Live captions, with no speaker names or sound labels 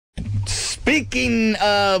Speaking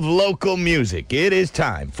of local music, it is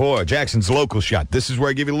time for Jackson's Local Shot. This is where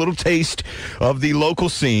I give you a little taste of the local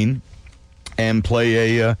scene and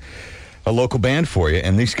play a local band for you.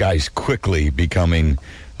 And these guys quickly becoming,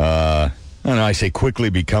 I don't know, I say quickly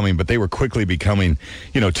becoming, but they were quickly becoming,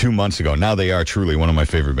 2 months ago. Now they are truly one of my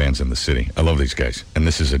favorite bands in the city. I love these guys, and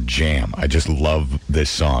this is a jam. I just love this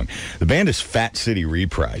song. The band is Fat City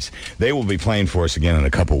Reprise. They will be playing for us again in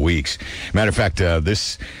a couple weeks. Matter of fact,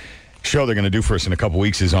 this show they're going to do for us in a couple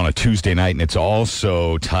weeks is on a Tuesday night, and it's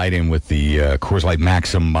also tied in with the Coors Light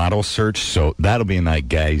Maxim model search, so that'll be a night,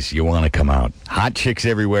 guys. You want to come out. Hot chicks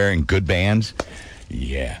everywhere and good bands.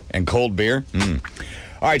 Yeah. And cold beer.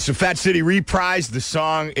 All right, so Fat City Reprise. The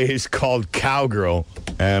song is called Cowgirl,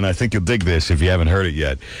 and I think you'll dig this if you haven't heard it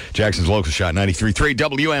yet. Jackson's Local Shot, 93.3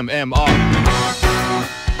 WMMR.